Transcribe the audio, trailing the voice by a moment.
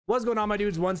What's going on, my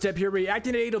dudes? Onestep here,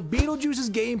 reacting today to Beetlejuice's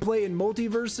gameplay in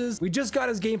Multiversus. We just got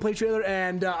his gameplay trailer,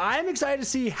 and I'm excited to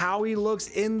see how he looks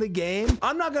in the game.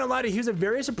 I'm not gonna lie to you, he was a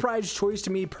very surprise choice to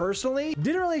me personally.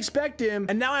 Didn't really expect him,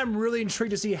 and now I'm really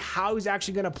intrigued to see how he's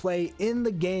actually gonna play in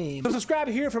the game. So subscribe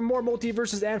here for more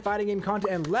Multiversus and fighting game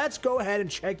content, and let's go ahead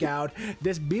and check out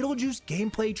this Beetlejuice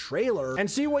gameplay trailer and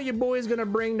see what your boy is gonna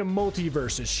bring to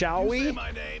Multiversus, shall we? Say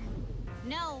my name?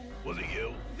 No. Was it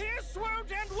you? This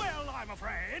won't end well, I'm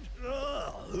afraid.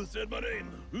 Who said my name?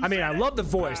 I mean, I love the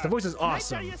voice. The voice is Can I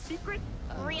awesome. tell you a secret?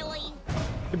 Really?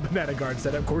 Banana Guard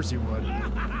said, of course you would.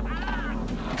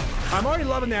 I'm already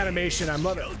loving the animation. I'm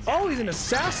loving it. Oh, he's an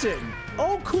assassin.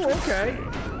 Oh, cool. Okay.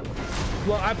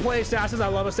 Well, I play assassins. I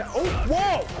love assassins. Oh,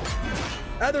 whoa.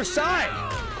 Other side.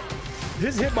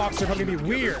 His hitbox are probably gonna be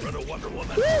weird.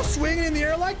 Woo, swinging in the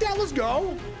air like that. Let's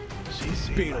go.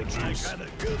 Beetlejuice.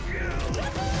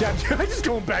 Damn, I'm just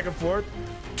going back and forth.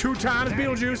 2 times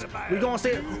Beetlejuice. We gonna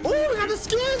say it. Oh, we got the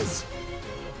skins.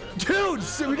 Dude,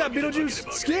 we got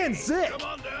Beetlejuice skins. Sick.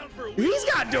 He's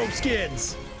got dope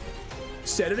skins.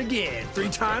 Said it again. 3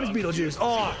 times Beetlejuice.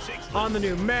 Oh, on the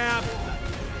new map.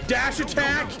 Dash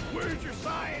attack. Where's your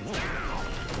science?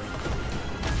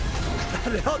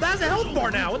 That's a health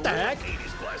bar now. What the heck?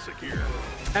 80s classic here.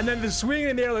 And then the swing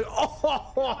in there, like,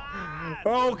 oh,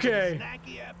 okay.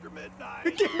 Snacky after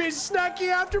midnight. Give me snacky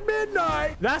after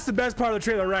midnight. That's the best part of the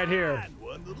trailer right here.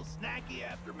 One little snacky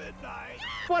after midnight.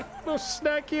 What little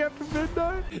snacky after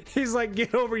midnight? He's like,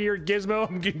 get over here, Gizmo.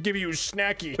 I'm gonna give you a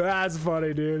snacky. That's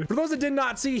funny, dude. For those that did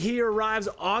not see, he arrives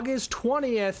August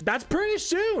 20th. That's pretty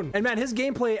soon. And man, his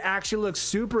gameplay actually looks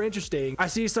super interesting. I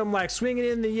see some like swinging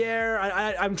in the air.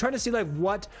 I'm trying to see like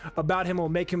what about him will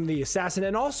make him the assassin,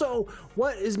 and also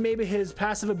what is maybe his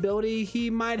passive ability he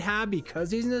might have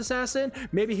because he's an assassin.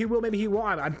 Maybe he will, maybe he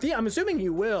won't. I'm assuming he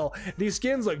will. These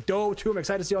skins look dope too. I'm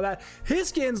excited to see all that. His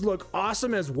skins look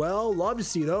awesome as well. Love to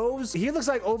see those. He looks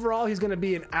like overall he's gonna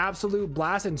be an absolute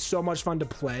blast and so much fun to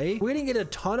play. We didn't get a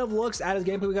ton of looks at his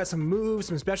gameplay. We got some moves,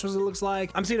 some specials it looks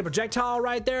like. I'm seeing a projectile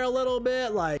right there a little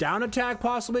bit, like down attack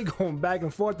possibly, going back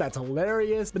and forth. That's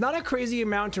hilarious, but not a crazy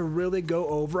amount to really go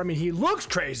over. I mean, he looks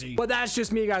crazy, but that's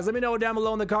just me, guys. Let me know down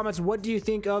below in the comments, what do you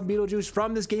think of Beetlejuice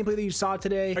from this gameplay that you saw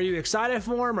today? Are you excited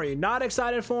for him? Are you not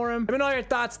excited for him? Let me know your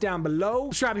thoughts down below.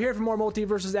 Subscribe here for more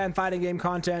Multiversus and fighting game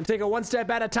content. Take it one step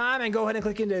at a time and go ahead and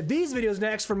click into these videos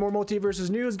next for more Multiversus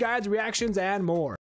news, guides, reactions, and more.